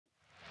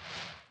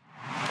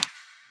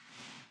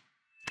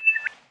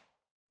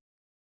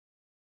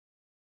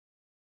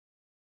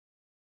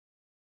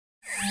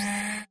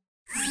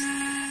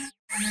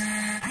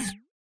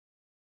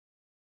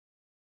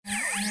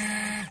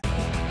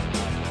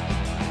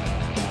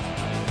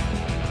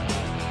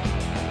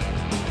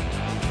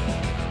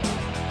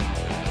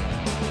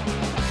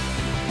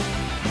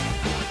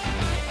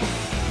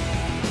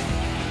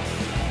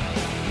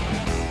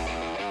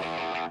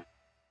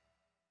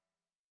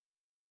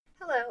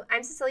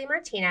Cecelia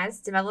Martinez,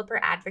 Developer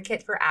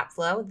Advocate for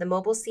AppFlow, the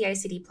mobile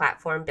CI/CD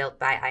platform built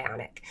by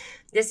Ionic.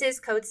 This is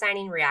code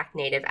signing React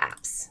Native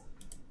apps.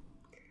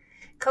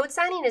 Code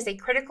signing is a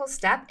critical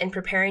step in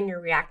preparing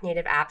your React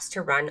Native apps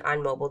to run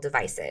on mobile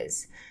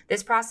devices.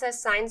 This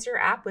process signs your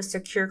app with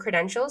secure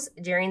credentials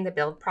during the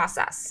build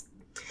process.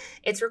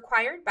 It's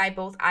required by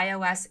both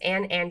iOS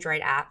and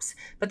Android apps,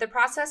 but the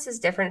process is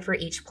different for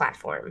each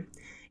platform.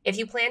 If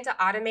you plan to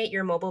automate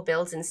your mobile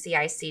builds in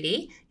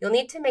CI/CD, you'll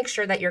need to make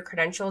sure that your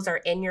credentials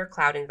are in your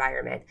cloud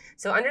environment,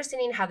 so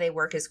understanding how they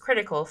work is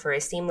critical for a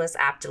seamless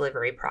app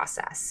delivery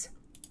process.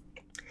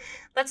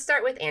 Let's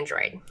start with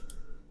Android.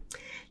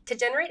 To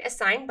generate a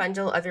signed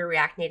bundle of your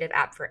React Native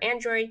app for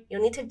Android,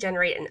 you'll need to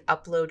generate an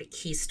upload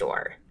key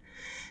store.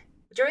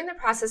 During the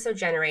process of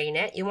generating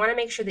it, you want to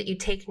make sure that you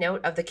take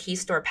note of the key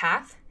store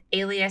path,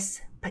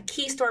 alias,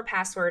 key store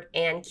password,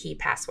 and key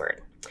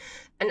password.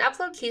 An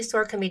upload key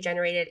store can be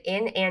generated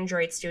in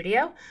Android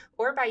Studio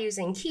or by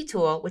using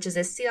KeyTool, which is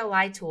a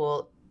CLI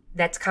tool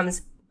that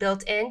comes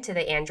built into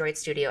the Android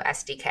Studio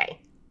SDK.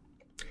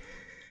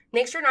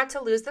 Make sure not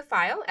to lose the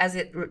file as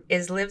it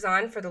lives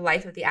on for the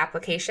life of the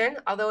application,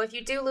 although if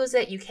you do lose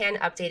it, you can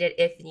update it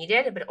if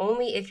needed, but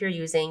only if you're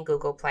using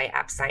Google Play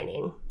App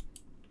Signing.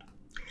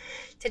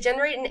 To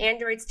generate an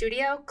Android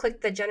Studio, click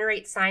the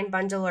Generate Sign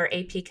Bundle or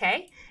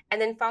APK, and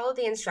then follow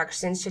the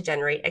instructions to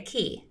generate a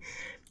key.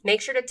 Make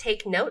sure to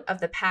take note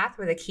of the path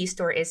where the key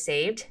store is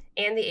saved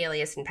and the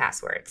alias and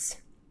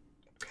passwords.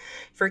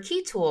 For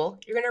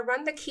KeyTool, you're going to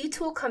run the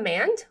KeyTool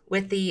command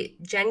with the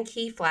gen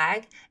key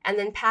flag and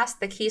then pass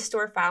the key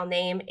store file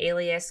name,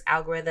 alias,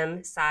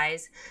 algorithm,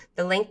 size,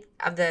 the length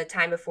of the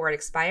time before it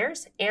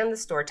expires, and the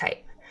store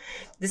type.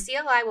 The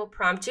CLI will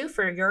prompt you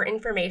for your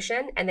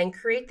information and then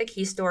create the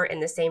key store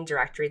in the same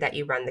directory that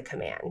you run the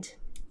command.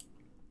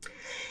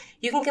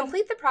 You can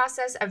complete the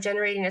process of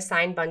generating a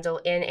signed bundle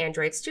in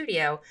Android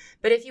Studio,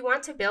 but if you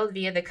want to build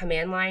via the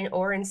command line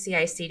or in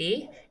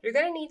CI/CD, you're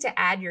going to need to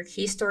add your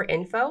key store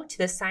info to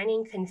the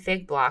signing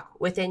config block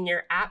within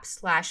your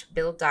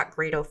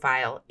app/build.gradle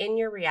file in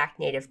your React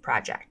Native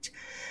project.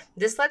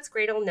 This lets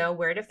Gradle know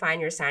where to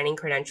find your signing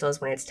credentials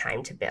when it's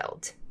time to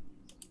build.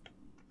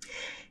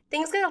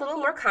 Things get a little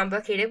more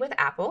complicated with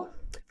Apple.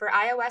 For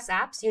iOS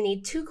apps, you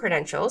need 2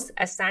 credentials,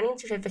 a signing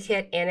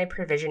certificate and a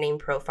provisioning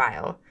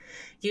profile.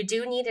 You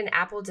do need an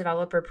Apple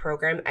Developer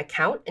Program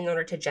account in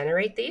order to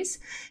generate these.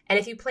 And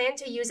if you plan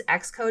to use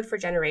Xcode for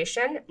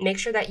generation, make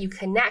sure that you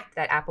connect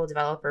that Apple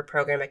Developer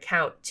Program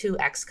account to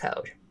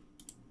Xcode.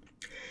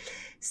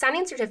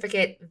 Signing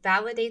certificate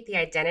validate the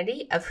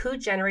identity of who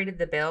generated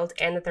the build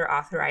and that they're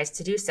authorized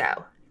to do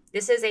so.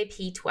 This is a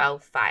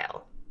P12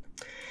 file.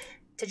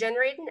 To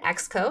generate an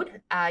Xcode,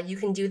 you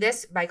can do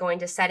this by going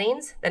to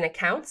Settings, then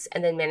Accounts,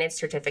 and then Manage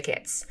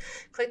Certificates.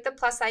 Click the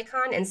plus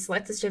icon and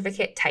select the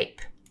certificate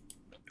type.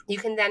 You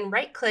can then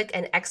right-click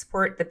and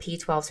export the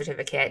P12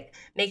 certificate,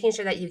 making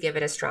sure that you give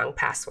it a strong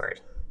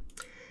password.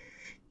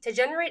 To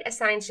generate a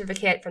signed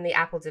certificate from the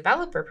Apple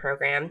Developer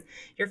Program,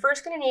 you're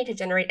first going to need to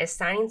generate a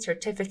signing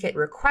certificate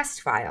request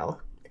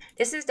file.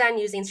 This is done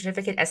using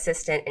Certificate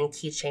Assistant and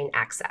Keychain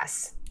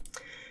Access.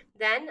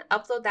 Then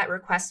upload that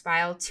request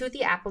file to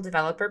the Apple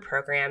Developer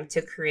Program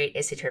to create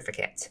a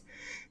certificate.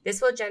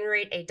 This will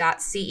generate a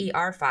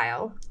 .cer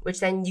file, which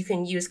then you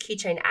can use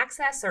Keychain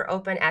Access or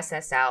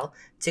OpenSSL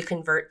to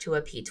convert to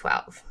a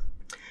P12.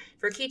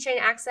 For Keychain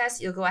Access,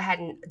 you'll go ahead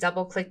and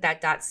double-click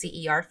that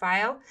 .cer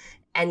file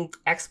and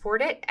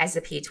export it as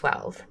a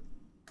P12.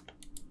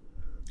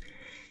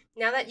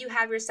 Now that you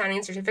have your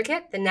signing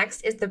certificate, the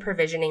next is the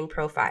provisioning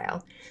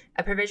profile.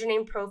 A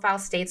provisioning profile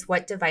states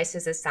what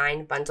devices a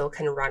signed bundle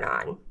can run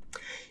on.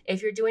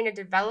 If you're doing a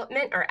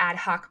development or ad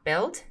hoc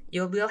build,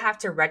 you will have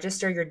to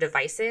register your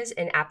devices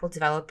in Apple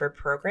Developer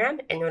Program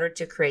in order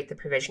to create the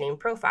provisioning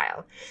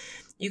profile.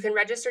 You can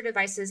register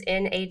devices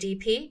in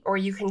ADP, or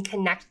you can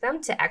connect them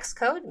to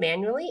Xcode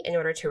manually in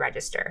order to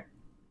register.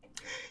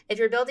 If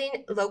you're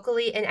building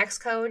locally in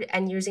Xcode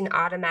and using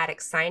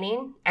automatic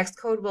signing,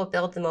 Xcode will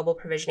build the mobile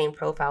provisioning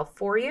profile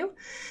for you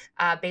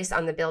based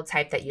on the build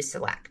type that you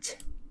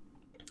select.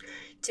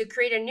 To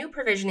create a new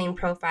provisioning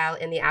profile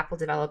in the Apple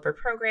Developer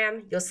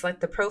Program, you'll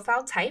select the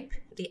profile type,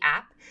 the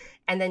app,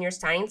 and then your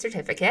signing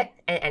certificate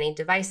and any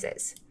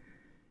devices.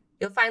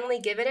 You'll finally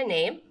give it a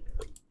name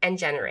and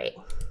generate.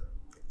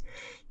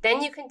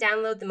 Then you can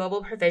download the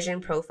mobile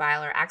provision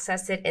profile or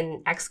access it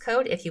in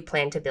Xcode if you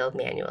plan to build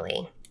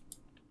manually.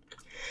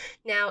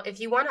 Now,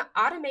 if you want to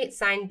automate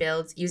signed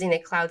builds using a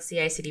cloud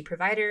CI/CD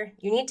provider,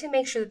 you need to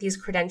make sure that these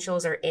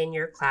credentials are in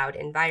your cloud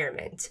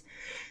environment.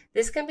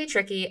 This can be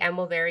tricky and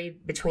will vary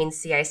between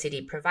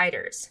CI/CD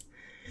providers.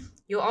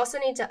 You'll also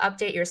need to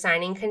update your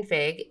signing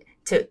config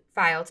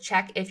file to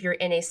check if you're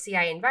in a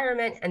CI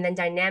environment and then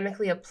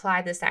dynamically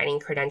apply the signing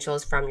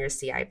credentials from your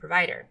CI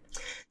provider.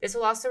 This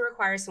will also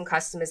require some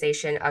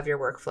customization of your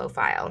workflow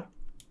file.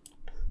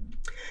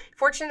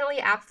 Fortunately,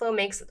 AppFlow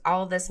makes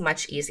all of this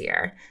much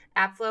easier.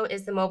 AppFlow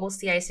is the mobile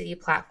CI/CD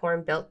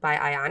platform built by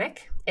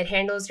Ionic. It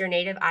handles your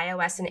native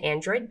iOS and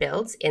Android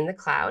builds in the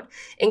cloud,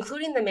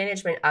 including the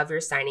management of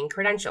your signing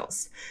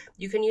credentials.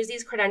 You can use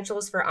these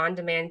credentials for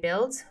on-demand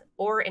builds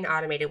or in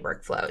automated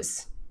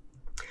workflows.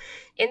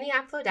 In the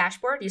AppFlow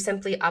dashboard, you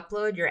simply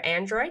upload your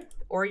Android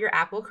or your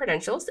Apple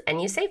credentials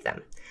and you save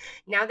them.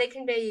 Now they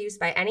can be used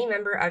by any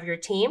member of your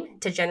team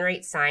to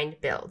generate signed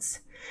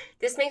builds.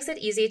 This makes it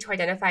easy to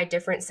identify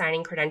different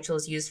signing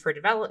credentials used for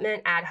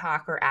development, ad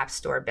hoc, or App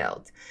Store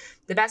build.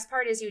 The best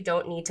part is you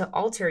don't need to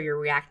alter your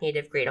React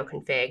Native Gradle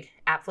config.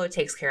 AppFlow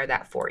takes care of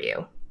that for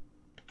you.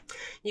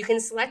 You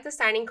can select the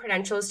signing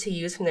credentials to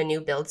use from the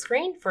new build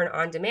screen for an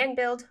on-demand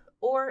build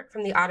or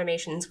from the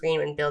automation screen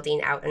when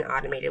building out an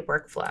automated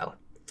workflow.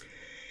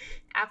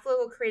 AppFlow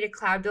will create a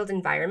cloud build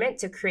environment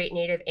to create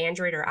native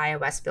Android or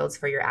iOS builds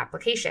for your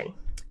application.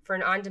 For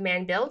an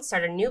on-demand build,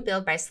 start a new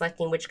build by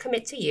selecting which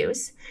commit to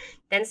use,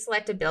 then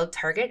select a build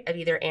target of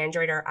either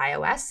Android or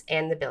iOS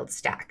and the build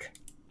stack.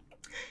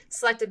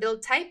 Select a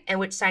build type and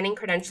which signing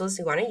credentials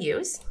you want to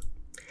use.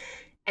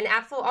 And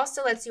AppFlow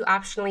also lets you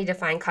optionally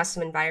define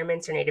custom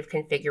environments or native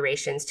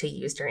configurations to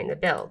use during the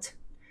build.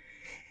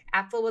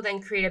 AppFlow will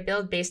then create a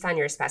build based on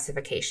your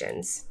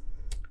specifications.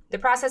 The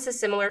process is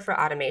similar for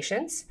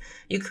automations.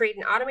 You create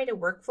an automated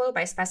workflow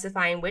by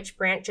specifying which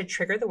branch should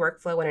trigger the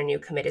workflow when a new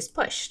commit is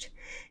pushed.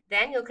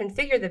 Then you'll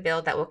configure the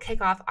build that will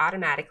kick off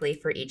automatically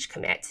for each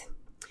commit.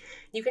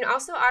 You can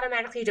also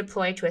automatically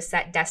deploy to a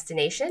set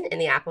destination in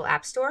the Apple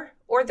App Store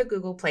or the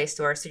Google Play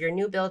Store so your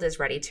new build is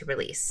ready to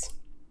release.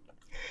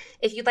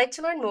 If you'd like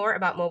to learn more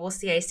about mobile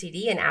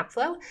CI/CD and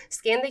AppFlow,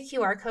 scan the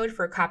QR code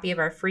for a copy of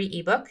our free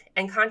ebook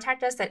and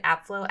contact us at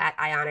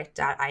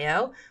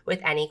appflow@ionic.io with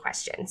any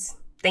questions.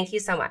 Thank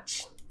you so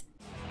much.